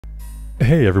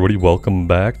Hey everybody, welcome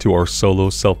back to our solo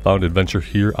self-bound adventure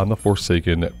here on the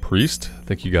Forsaken Priest.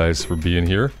 Thank you guys for being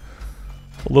here.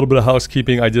 A little bit of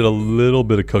housekeeping. I did a little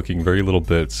bit of cooking, very little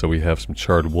bit, so we have some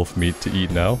charred wolf meat to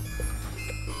eat now.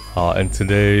 And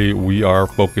today we are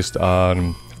focused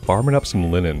on farming up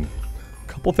some linen. A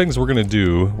couple things we're going to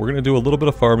do. We're going to do a little bit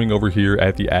of farming over here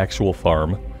at the actual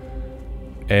farm.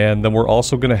 And then we're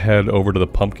also going to head over to the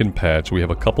pumpkin patch. We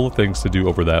have a couple of things to do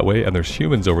over that way, and there's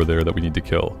humans over there that we need to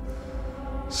kill.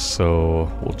 So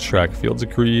we'll track Fields of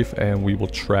Grief, and we will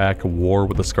track War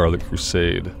with the Scarlet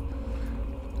Crusade.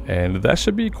 And that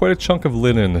should be quite a chunk of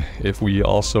linen if we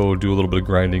also do a little bit of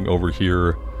grinding over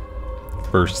here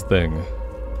first thing.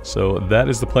 So that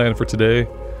is the plan for today.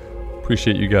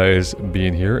 Appreciate you guys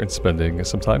being here and spending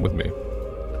some time with me.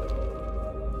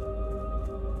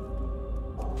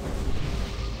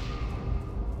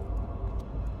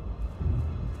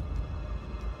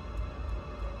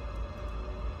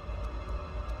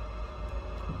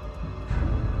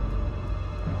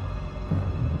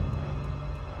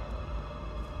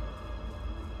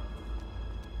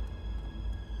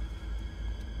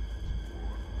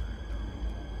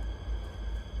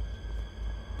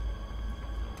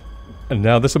 And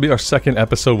now this will be our second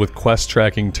episode with quest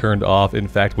tracking turned off, in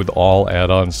fact with all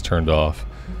add-ons turned off.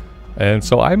 And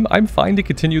so I'm fine to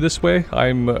continue this way.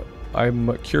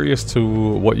 I'm curious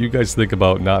to what you guys think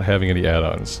about not having any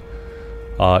add-ons.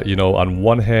 You know, on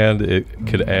one hand it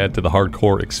could add to the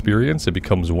hardcore experience, it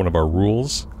becomes one of our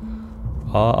rules.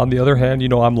 On the other hand, you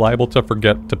know, I'm liable to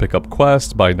forget to pick up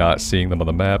quests by not seeing them on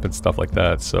the map and stuff like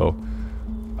that, so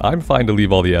I'm fine to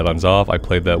leave all the add-ons off. I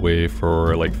played that way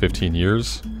for like 15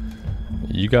 years.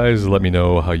 You guys let me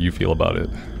know how you feel about it.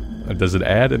 Does it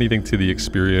add anything to the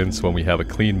experience when we have a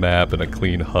clean map and a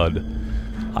clean HUD?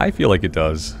 I feel like it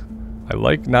does. I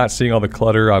like not seeing all the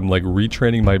clutter. I'm like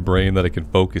retraining my brain that I can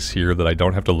focus here, that I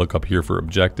don't have to look up here for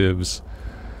objectives.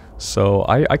 So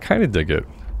I kind of dig it.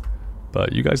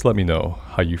 But you guys let me know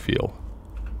how you feel.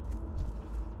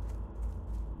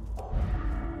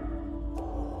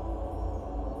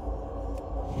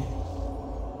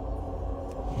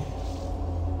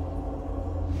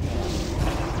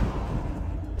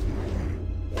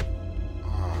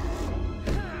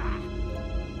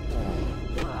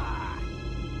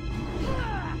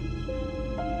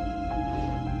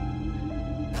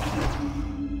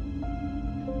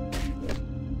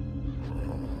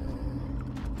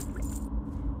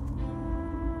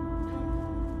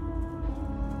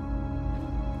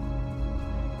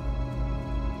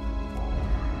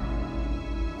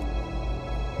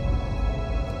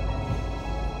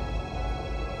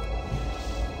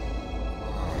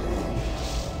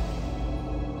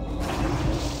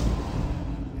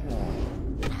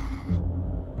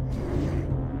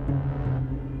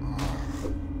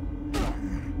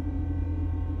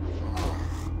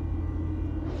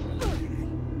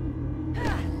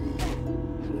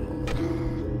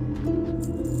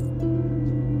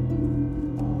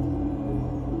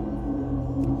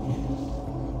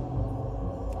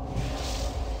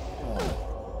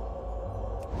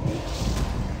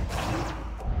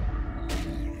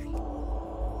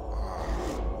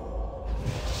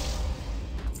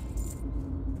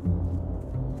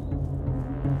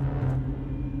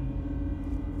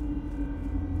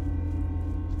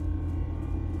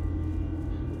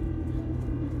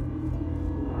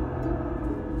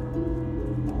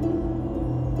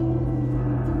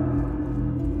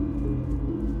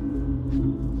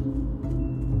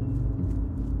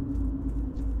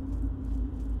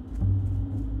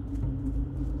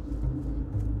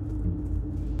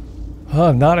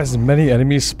 Not as many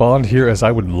enemies spawned here as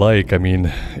I would like. I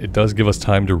mean, it does give us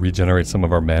time to regenerate some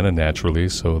of our mana naturally,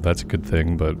 so that's a good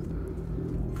thing, but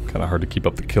kind of hard to keep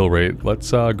up the kill rate.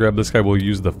 Let's grab this guy. We'll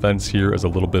use the fence here as a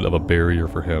little bit of a barrier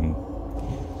for him.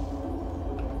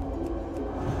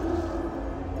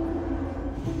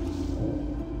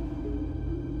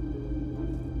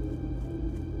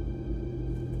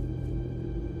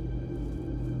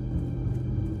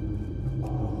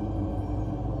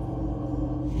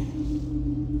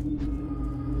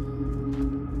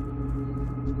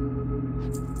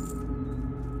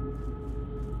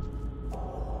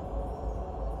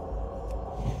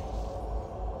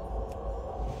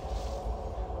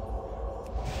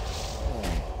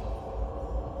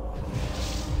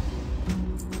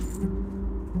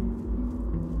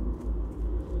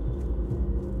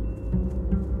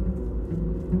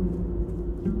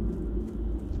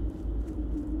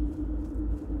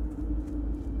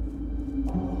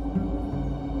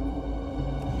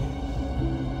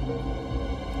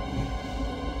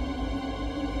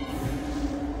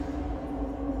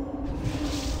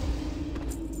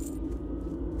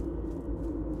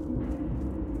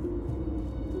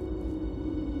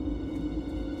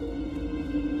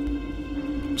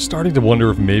 starting to wonder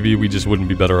if maybe we just wouldn't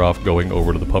be better off going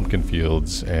over to the pumpkin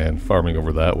fields and farming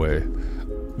over that way.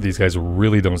 These guys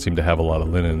really don't seem to have a lot of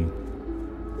linen.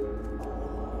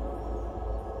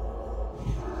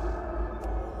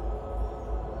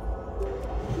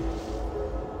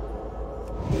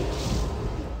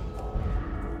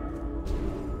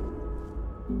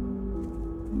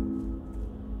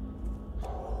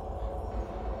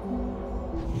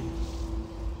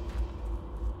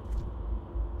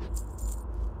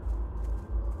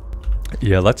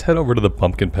 Yeah, let's head over to the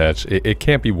pumpkin patch. It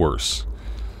can't be worse.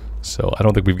 So, I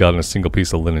don't think we've gotten a single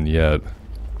piece of linen yet.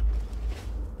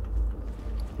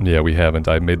 Yeah, we haven't.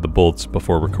 I made the bolts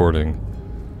before recording.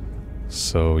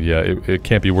 So, yeah, it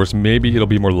can't be worse. Maybe it'll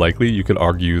be more likely. You could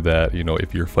argue that, you know,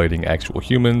 if you're fighting actual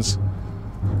humans,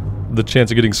 the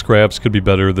chance of getting scraps could be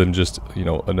better than just, you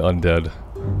know, an undead.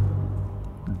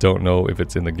 Don't know if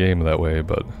it's in the game that way,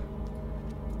 but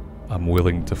I'm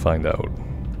willing to find out.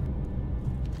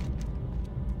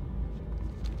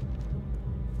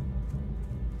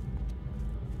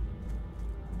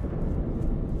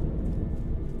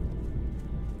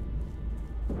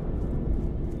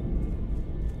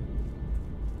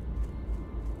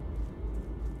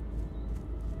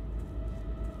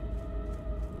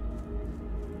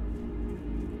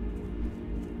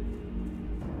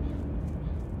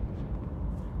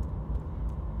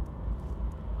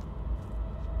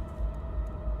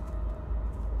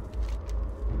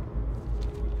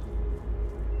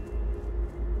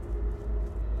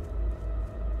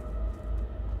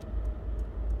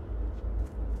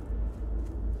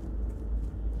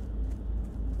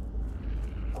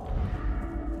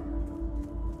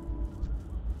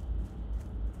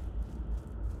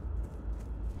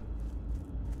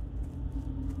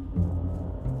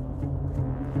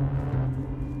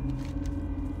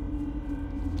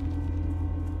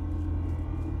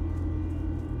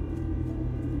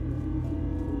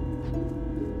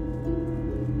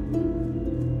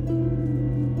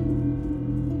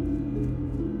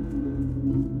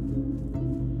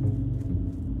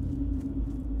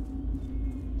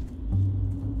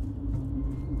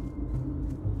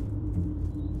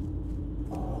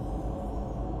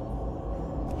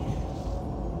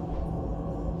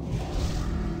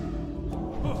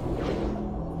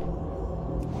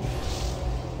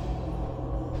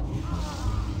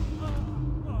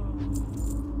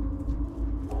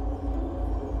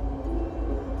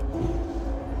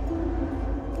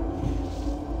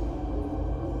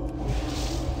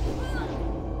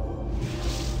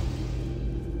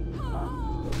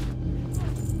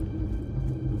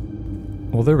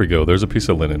 Well, there we go. There's a piece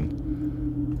of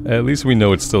linen. At least we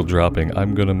know it's still dropping.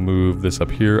 I'm gonna move this up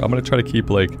here. I'm gonna try to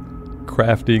keep, like,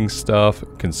 crafting stuff,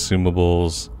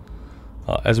 consumables.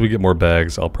 As we get more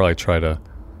bags, I'll probably try to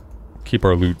keep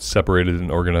our loot separated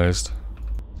and organized.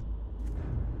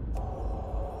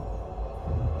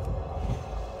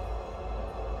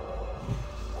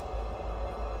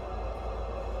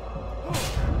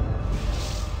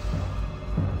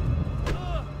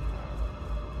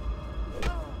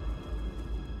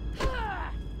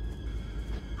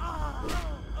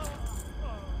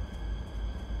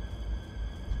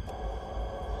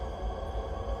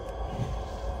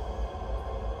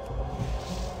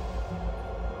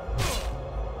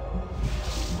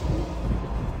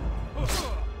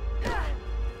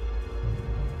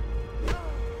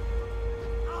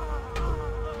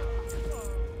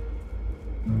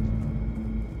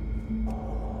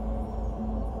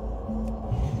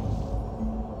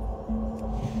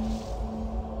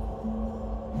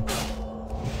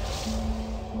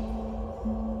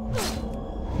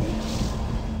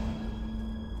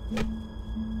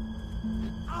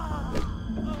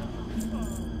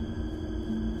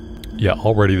 Yeah,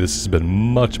 already this has been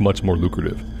much more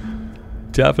lucrative.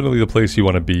 Definitely the place you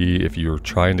want to be if you're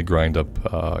trying to grind up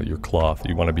your cloth.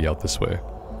 You want to be out this way.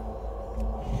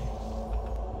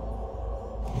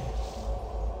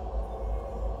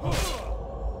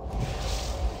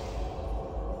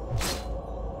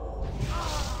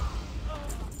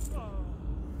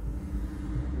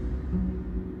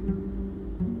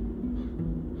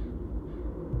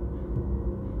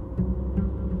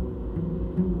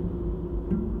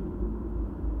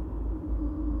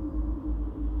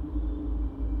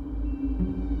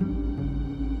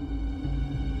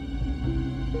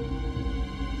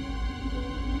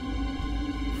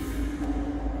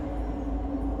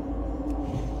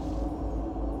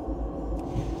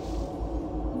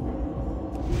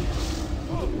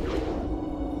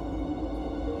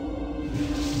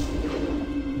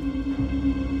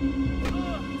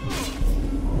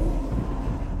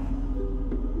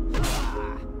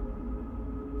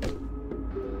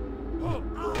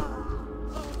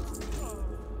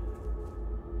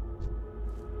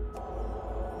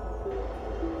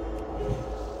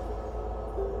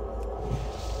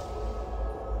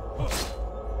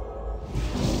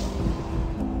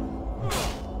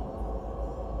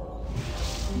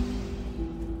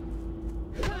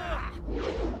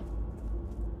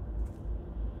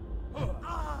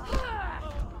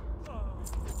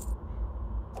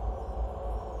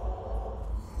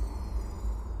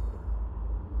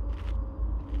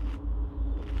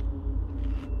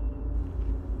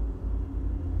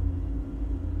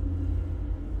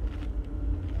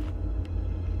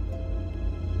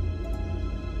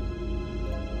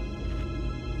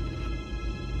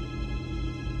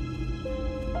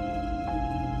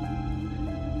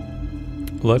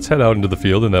 Let's head out into the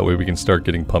field, and that way we can start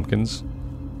getting pumpkins.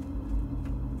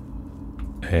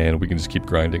 And we can just keep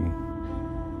grinding.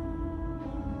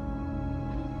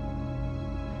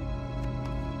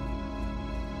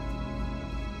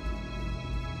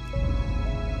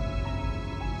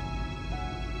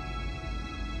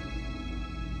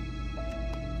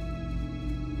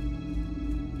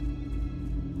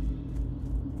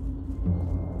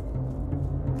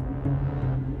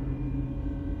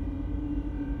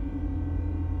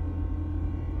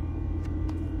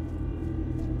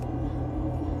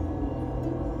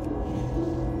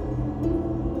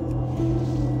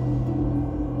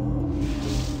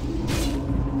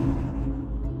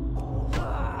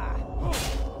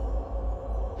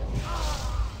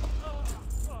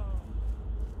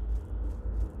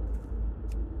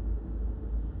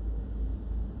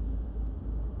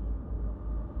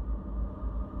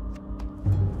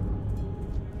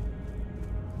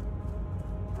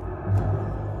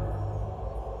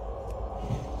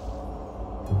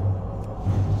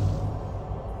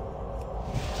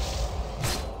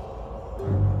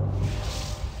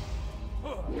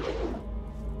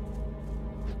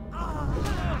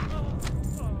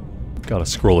 Got a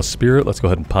scroll of spirit. Let's go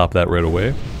ahead and pop that right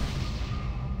away.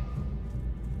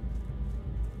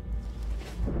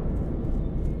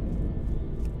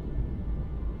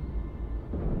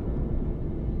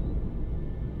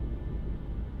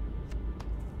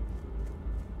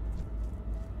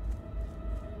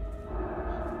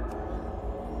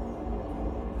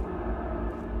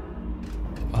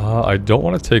 I don't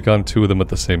want to take on two of them at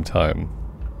the same time.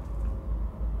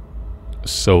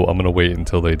 So I'm going to wait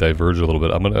until they diverge a little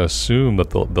bit. I'm going to assume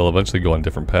that they'll eventually go on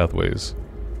different pathways.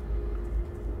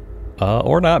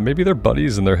 Or not. Maybe they're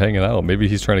buddies and they're hanging out. Maybe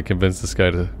he's trying to convince this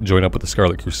guy to join up with the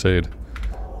Scarlet Crusade.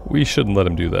 We shouldn't let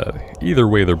him do that. Either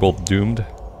way, they're both doomed.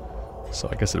 So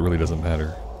I guess it really doesn't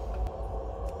matter.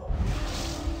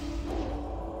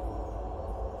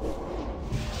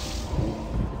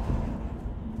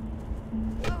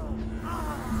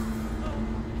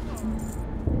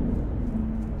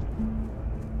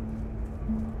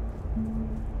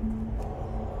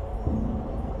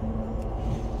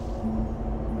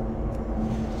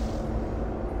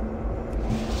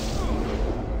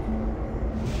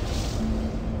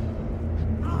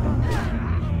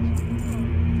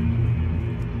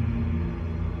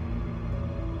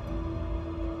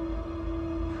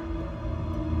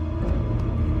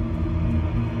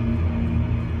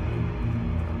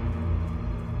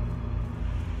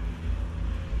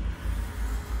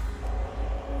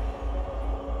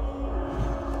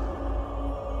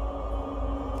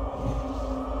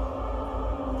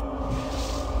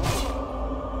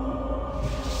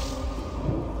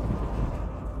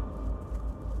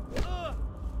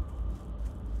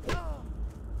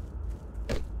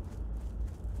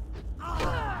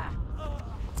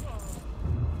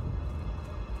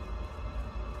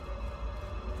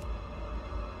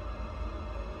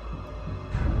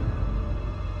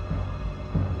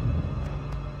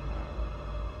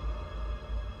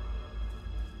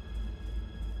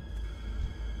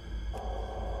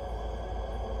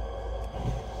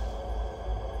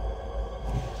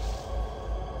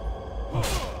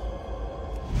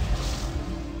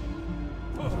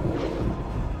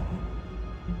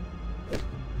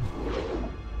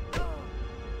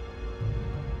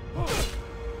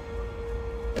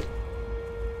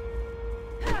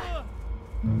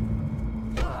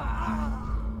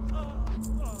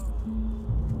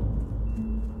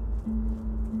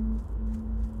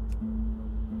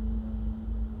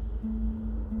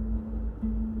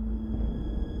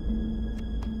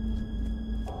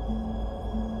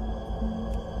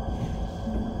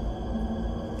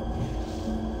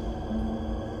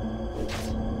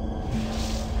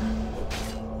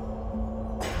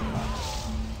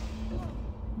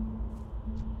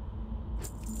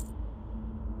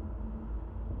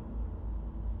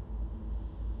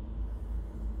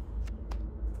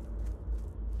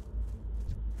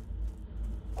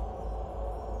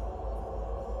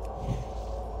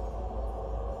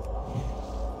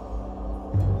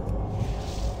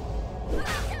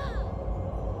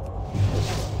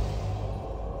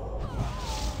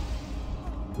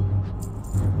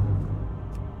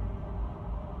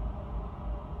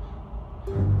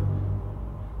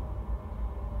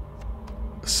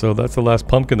 So that's the last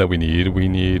pumpkin that we need. We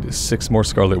need 6 more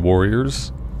Scarlet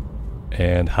Warriors,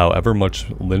 and however much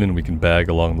linen we can bag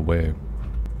along the way.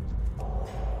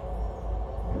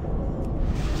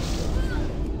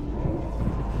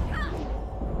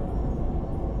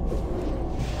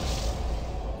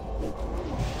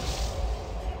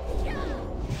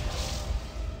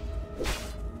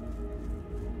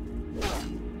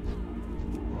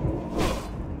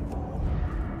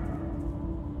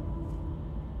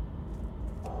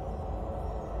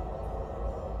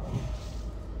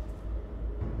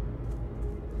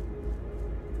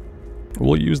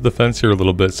 We'll use the fence here a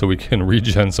little bit so we can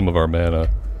regen some of our mana.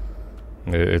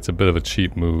 It's a bit of a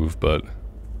cheap move, but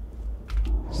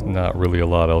there's not really a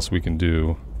lot else we can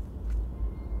do.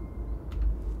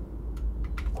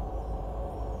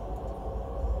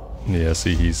 Yeah,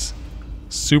 see, he's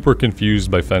super confused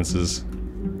by fences.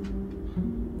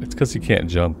 It's because he can't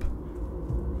jump.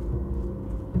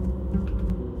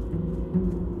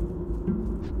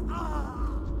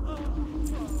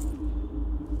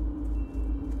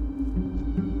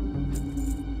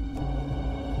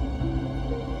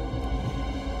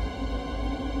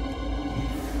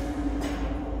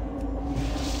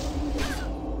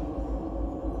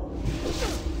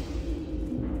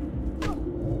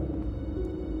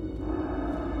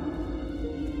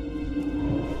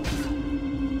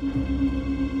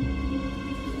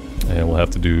 And we'll have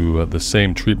to do the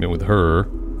same treatment with her.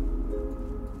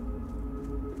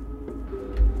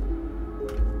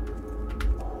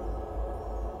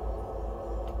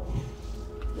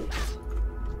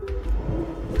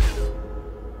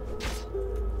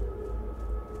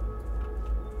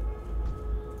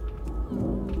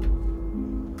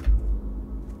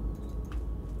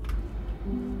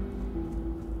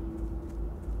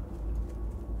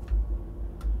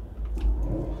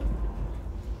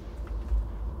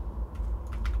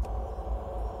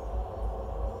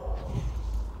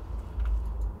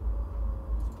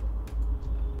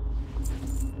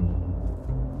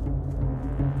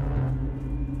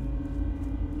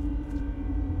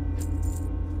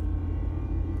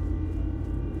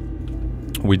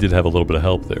 We did have a little bit of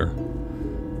help there.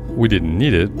 We didn't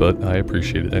need it, but I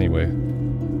appreciate it anyway.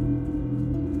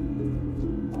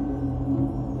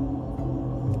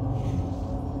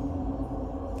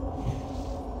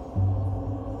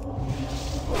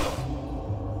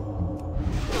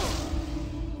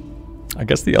 I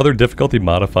guess the other difficulty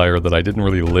modifier that I didn't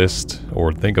really list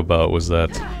or think about was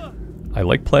that I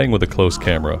like playing with a close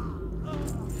camera.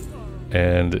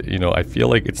 And, you know, I feel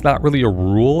like it's not really a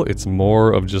rule, it's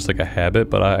more of just like a habit,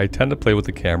 but I tend to play with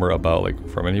the camera about like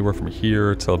from anywhere from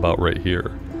here till about right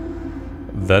here.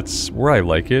 That's where I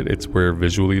like it. It's where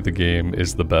visually the game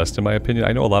is the best in my opinion.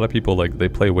 I know a lot of people like they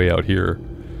play way out here,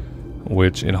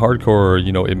 which in hardcore,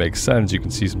 you know, it makes sense. You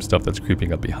can see some stuff that's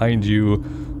creeping up behind you.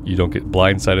 You don't get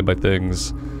blindsided by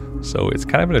things. So it's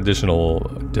kind of an additional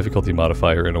difficulty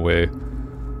modifier in a way.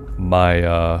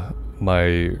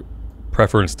 My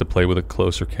preference to play with a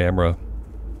closer camera.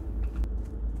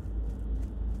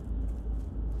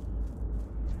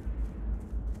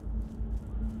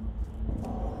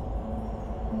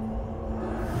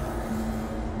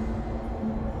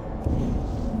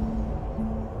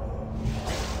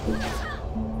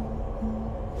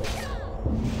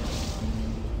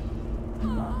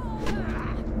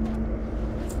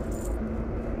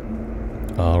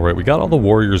 Alright, we got all the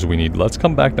warriors we need. Let's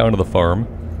come back down to the farm.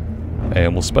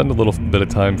 And we'll spend a little bit of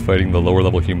time fighting the lower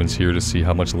level humans here to see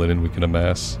how much linen we can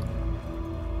amass.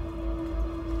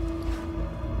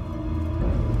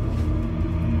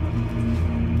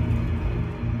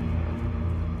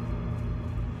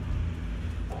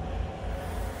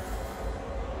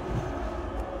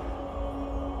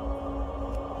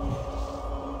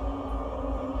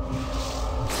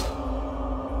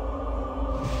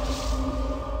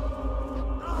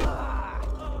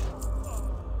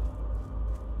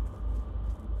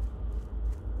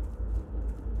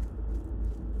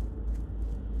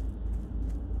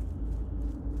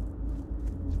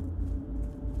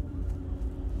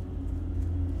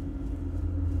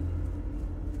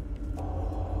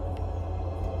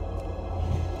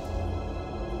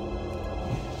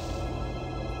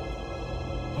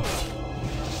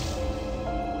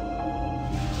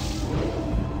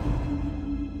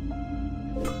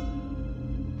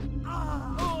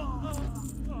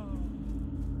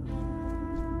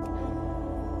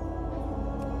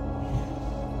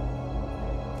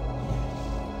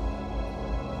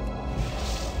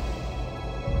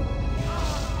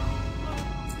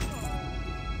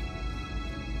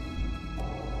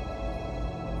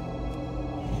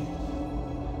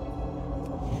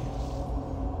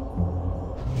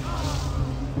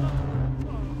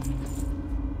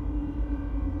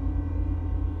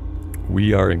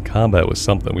 We are in combat with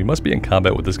something. We must be in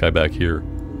combat with this guy back here.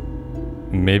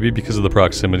 Maybe because of the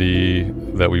proximity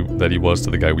that he was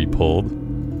to the guy we pulled.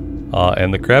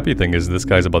 And the crappy thing is this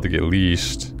guy's about to get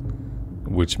leashed,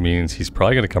 which means he's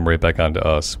probably going to come right back onto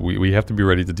us. We have to be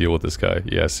ready to deal with this guy.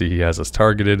 Yeah, see, he has us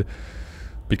targeted.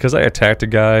 Because I attacked a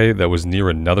guy that was near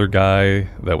another guy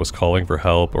that was calling for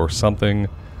help or something,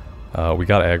 we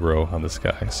got aggro on this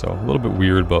guy. So a little bit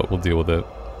weird, but we'll deal with it.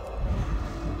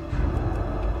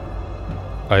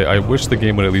 I wish the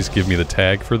game would at least give me the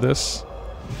tag for this,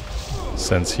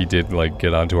 since he did like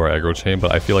get onto our aggro chain,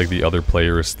 but I feel like the other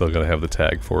player is still gonna have the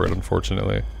tag for it,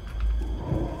 unfortunately.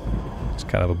 It's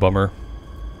kind of a bummer.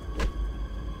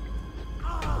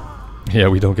 Yeah,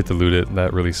 we don't get to loot it,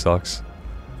 that really sucks.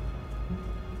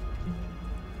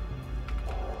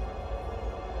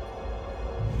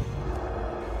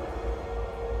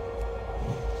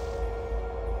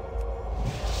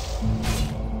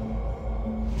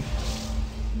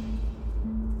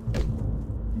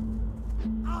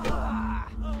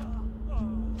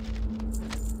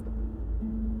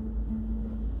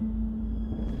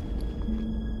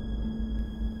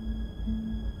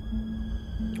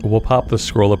 We'll pop the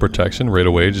scroll of protection right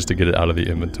away just to get it out of the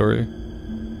inventory.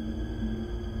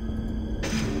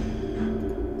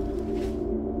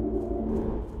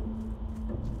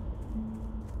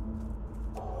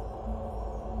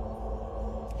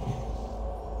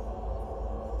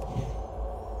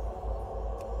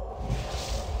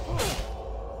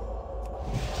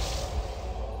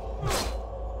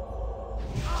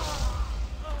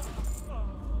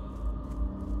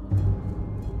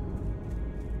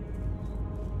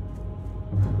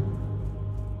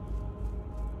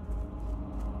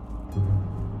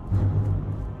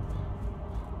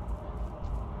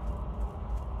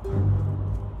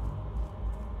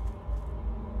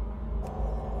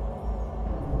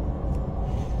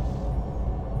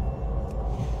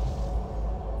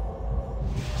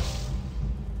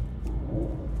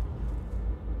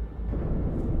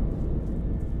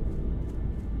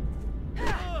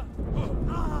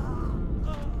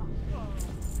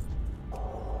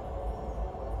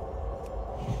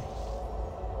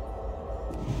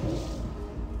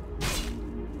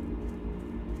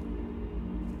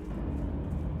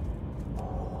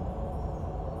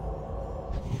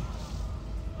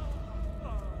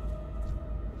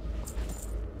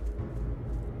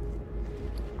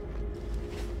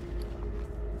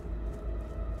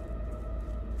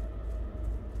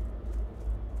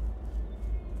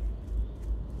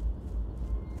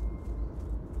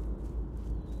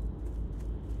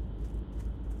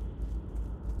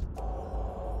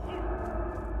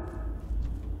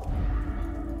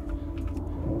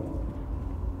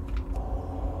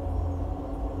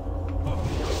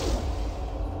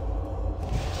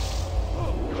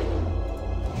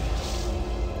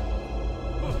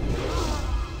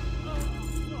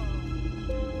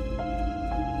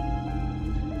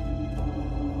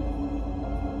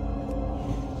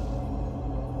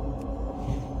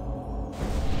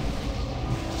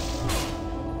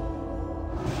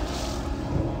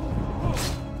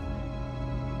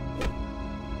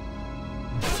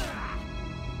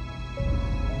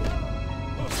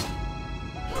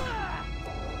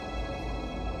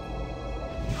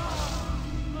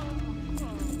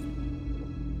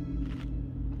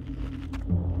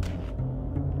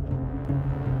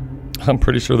 I'm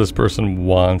pretty sure this person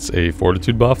wants a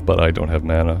fortitude buff, but I don't have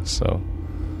mana, so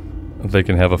they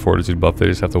can have a fortitude buff, they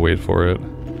just have to wait for it.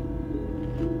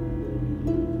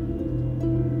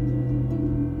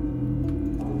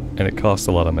 And it costs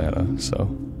a lot of mana,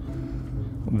 so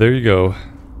there you go.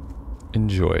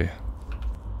 Enjoy.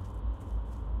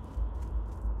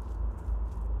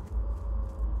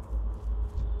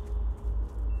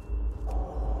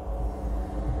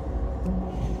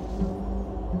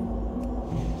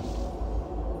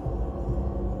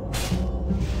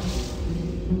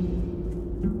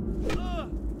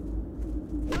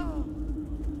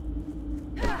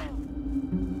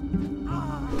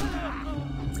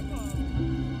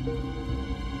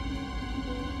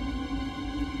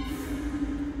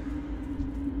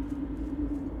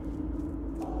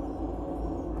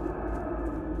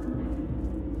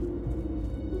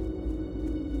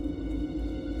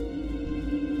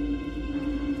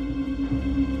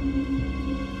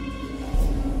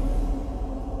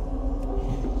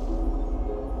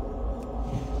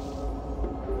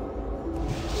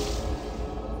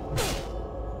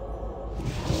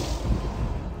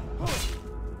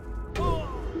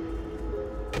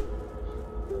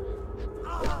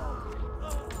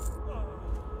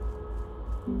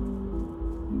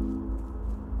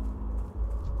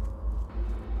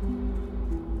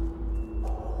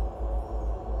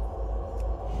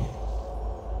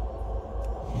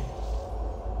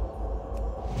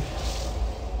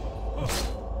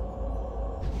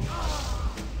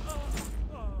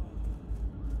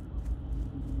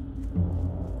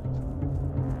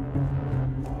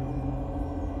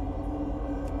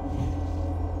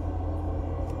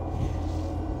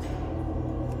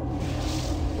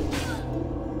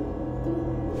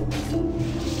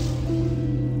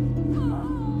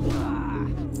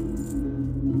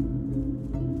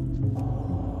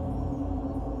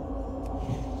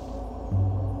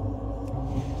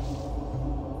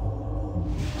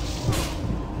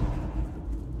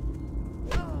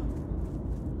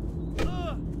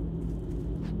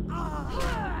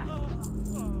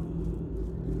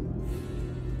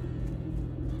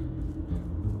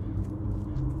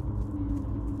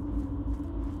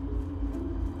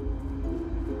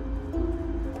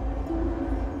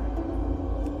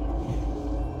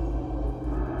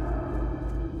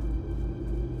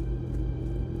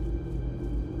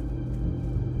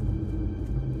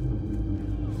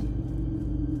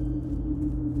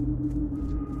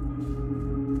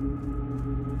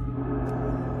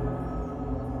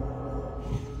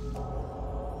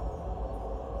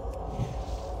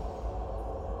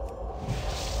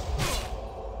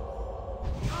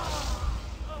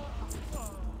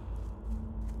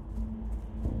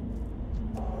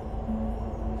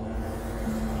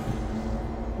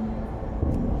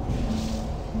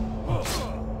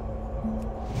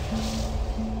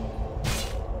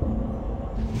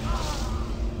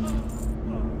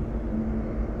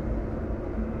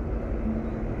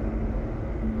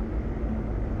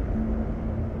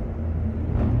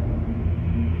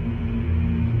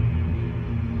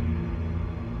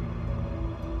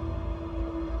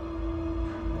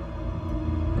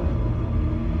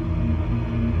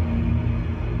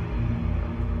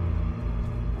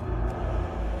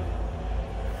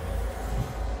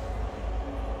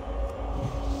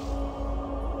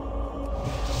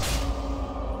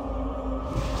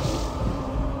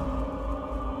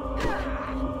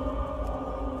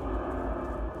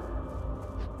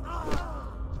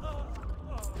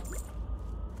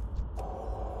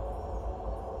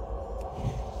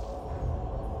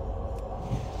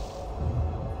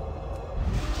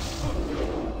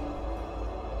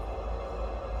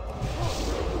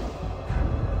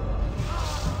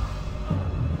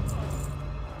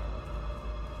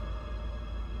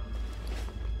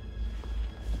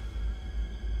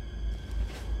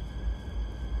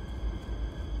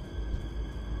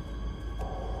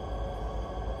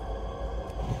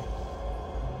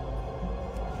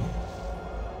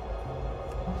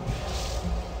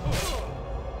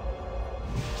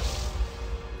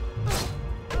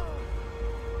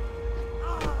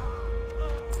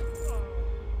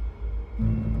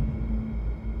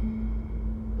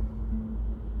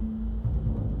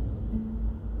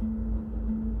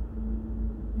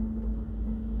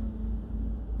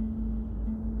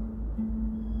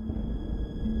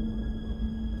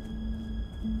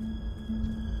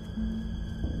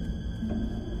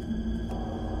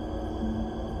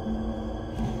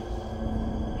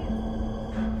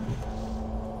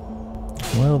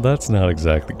 Well, that's not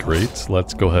exactly great.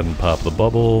 Let's go ahead and pop the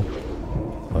bubble.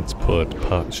 Let's put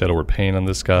Shadow Word Pain on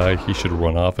this guy. He should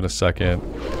run off in a second.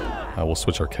 We'll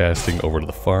switch our casting over to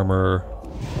the farmer.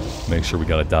 Make sure we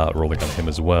got a dot rolling on him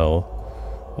as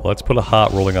well. Let's put a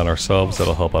hot rolling on ourselves.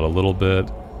 That'll help out a little bit.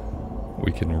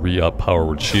 We can re-up Power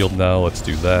Word Shield now. Let's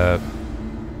do that.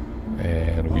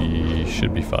 And we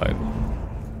should be fine.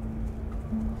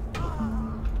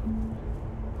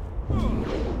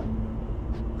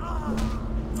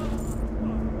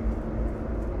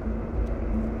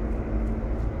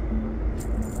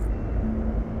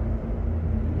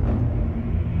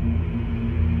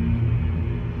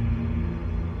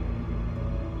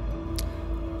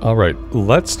 Alright,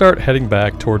 let's start heading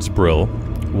back towards Brill.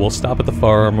 We'll stop at the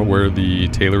farm where the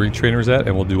tailoring trainer's at,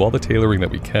 and we'll do all the tailoring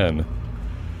that we can.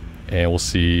 And we'll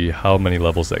see how many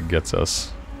levels that gets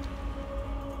us.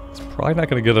 It's probably not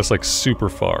going to get us, like, super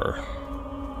far.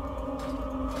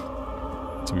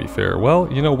 To be fair.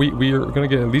 Well, you know, we are going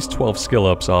to get at least 12 skill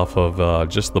ups off of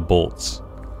just the bolts.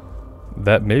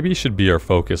 That maybe should be our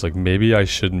focus. Like, maybe I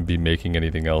shouldn't be making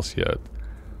anything else yet.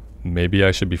 Maybe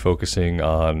I should be focusing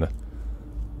on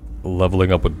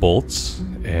leveling up with bolts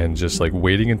and just like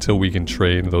waiting until we can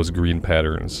train those green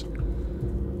patterns.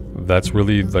 That's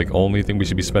really like only thing we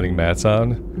should be spending mats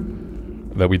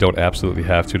on, that we don't absolutely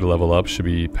have to level up, should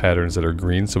be patterns that are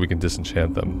green so we can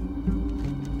disenchant them.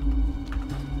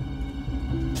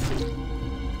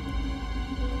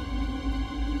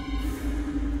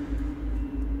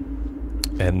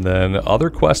 And then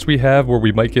other quests we have where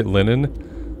we might get linen,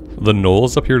 the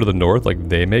gnolls up here to the north, like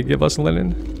they may give us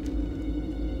linen.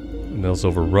 Mills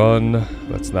Overrun,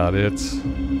 that's not it.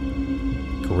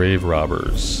 Grave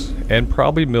Robbers. And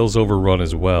probably Mills Overrun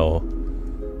as well.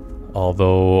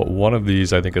 Although one of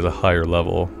these I think is a higher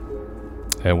level.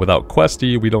 And without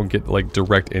Questy, we don't get like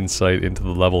direct insight into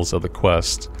the levels of the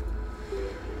quest.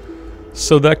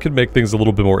 So that could make things a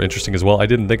little bit more interesting as well. I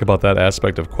didn't think about that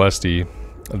aspect of Questy,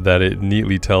 that it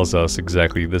neatly tells us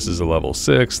exactly this is a level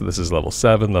 6, this is level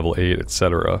 7, level 8,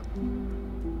 etc.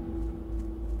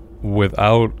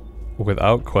 Without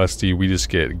Questy, we just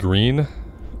get green,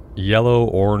 yellow,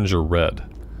 orange, or red.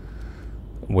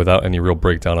 Without any real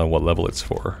breakdown on what level it's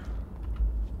for.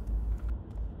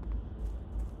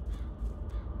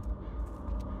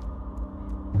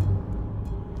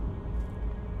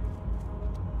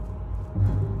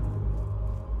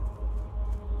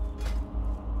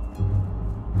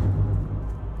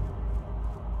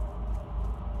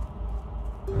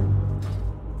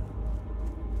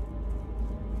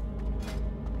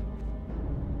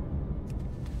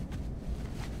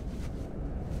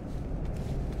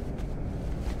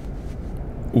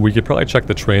 We could probably check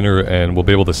the trainer and we'll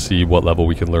be able to see what level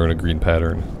we can learn a green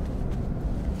pattern.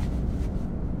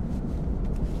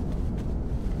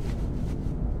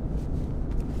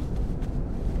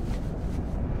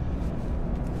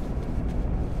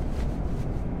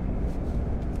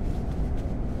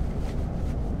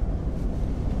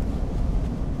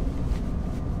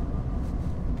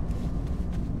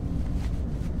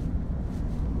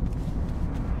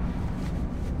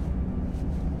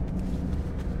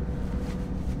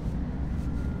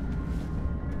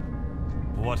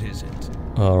 What is it?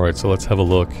 Alright, so let's have a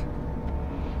look.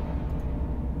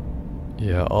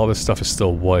 Yeah, all this stuff is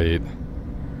still white.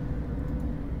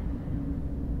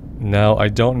 Now, I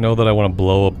don't know that I want to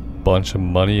blow a bunch of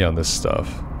money on this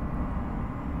stuff.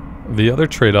 The other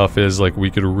trade-off is, like, we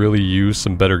could really use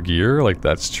some better gear, like,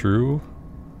 that's true.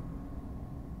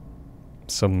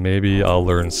 So maybe I'll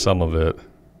learn some of it.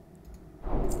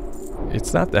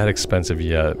 It's not that expensive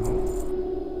yet.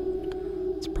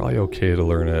 It's probably okay to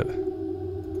learn it.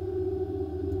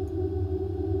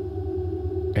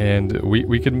 And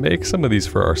we could make some of these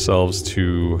for ourselves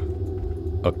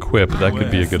to equip. That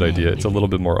could be a good idea. It's a little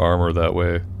bit more armor that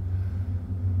way.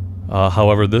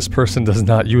 However, this person does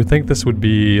not... You would think this would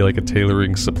be like a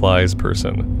tailoring supplies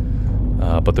person.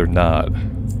 But they're not.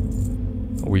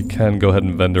 We can go ahead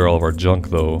and vendor all of our junk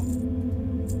though.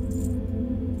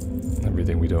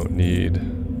 Everything we don't need.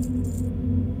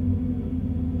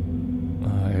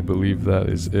 I believe that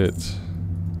is it.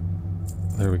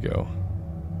 There we go.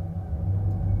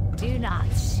 Do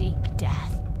not seek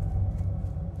death.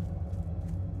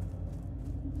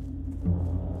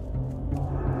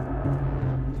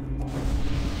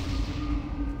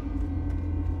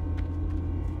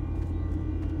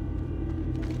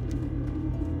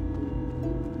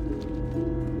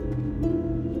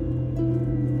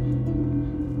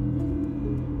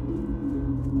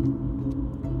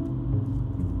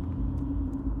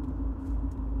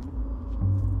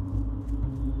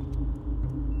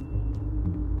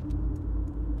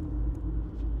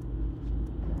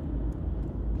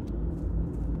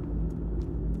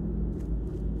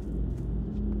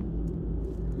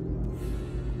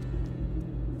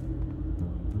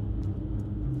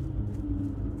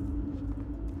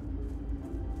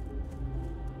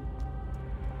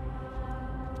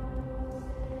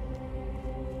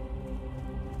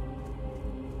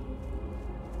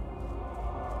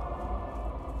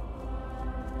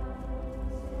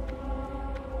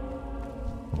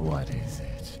 What is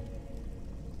it?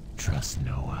 Trust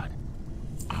no one.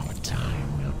 Our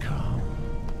time will come.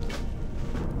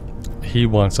 He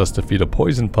wants us to feed a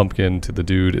poison pumpkin to the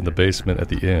dude in the basement at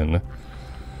the inn,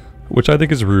 which I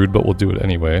think is rude, but we'll do it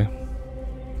anyway.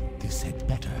 This had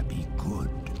better be good.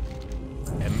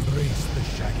 Embrace the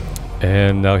shadow.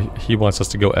 And now he wants us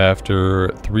to go after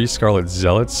 3 Scarlet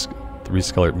Zealots, 3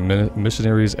 Scarlet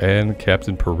Missionaries, and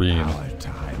Captain Perrine. Our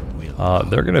time will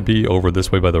They're going to be over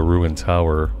this way by the ruined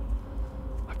tower.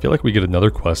 I feel like we get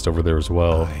another quest over there as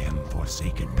well. I am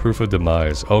forsaken. Proof of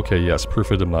Demise. Okay, yes,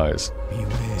 Proof of Demise.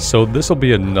 Beware. So this will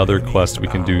be another quest we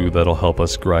can do that'll help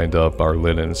us grind up our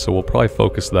linen. So we'll probably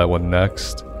focus that one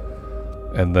next.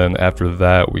 And then after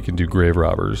that, we can do Grave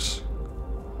Robbers.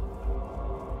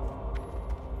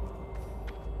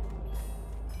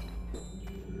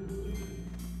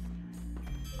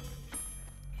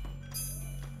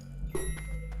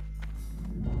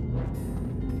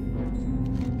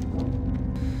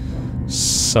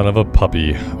 Son of a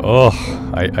puppy. Oh,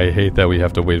 I hate that we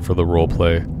have to wait for the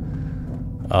roleplay.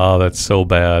 Oh, that's so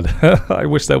bad. I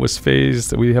wish that was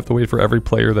phased. We have to wait for every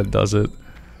player that does it.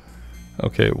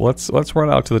 Okay, let's run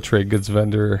out to the trade goods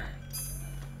vendor.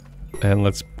 And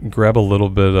let's grab a little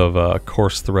bit of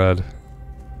coarse thread.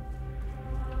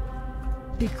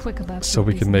 Be quick about So your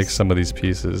we can make business. some of these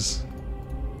pieces.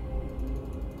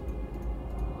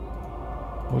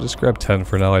 We'll just grab 10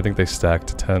 for now. I think they stack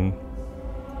to 10.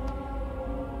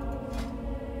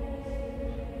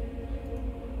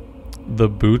 The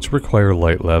boots require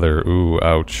light leather. Ooh,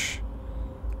 ouch.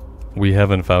 We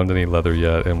haven't found any leather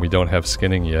yet, and we don't have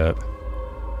skinning yet.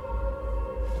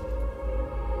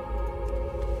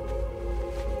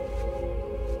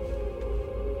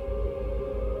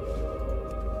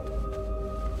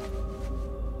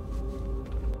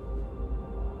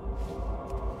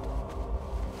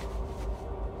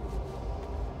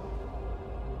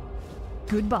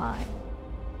 Goodbye.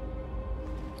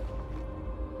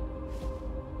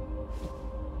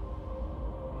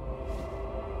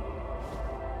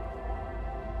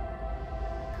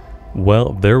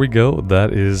 Well, there we go.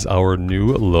 That is our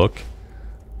new look.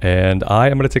 And I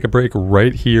am going to take a break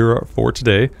right here for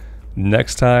today.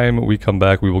 Next time we come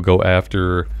back, we will go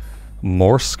after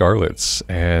more scarlets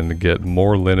and get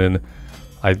more linen.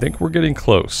 I think we're getting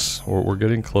close. We're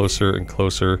getting closer and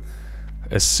closer.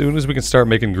 As soon as we can start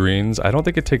making greens, I don't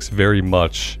think it takes very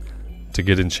much to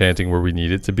get enchanting where we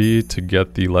need it to be to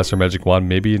get the lesser magic wand.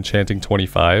 Maybe enchanting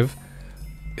 25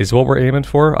 is what we're aiming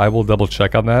for. I will double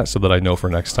check on that so that I know for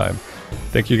next time.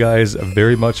 Thank you guys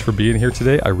very much for being here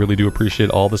today. I really do appreciate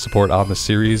all the support on the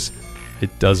series.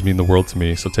 It does mean the world to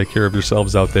me. So take care of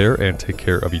yourselves out there and take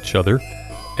care of each other.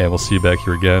 And we'll see you back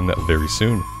here again very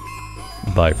soon.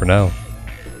 Bye for now.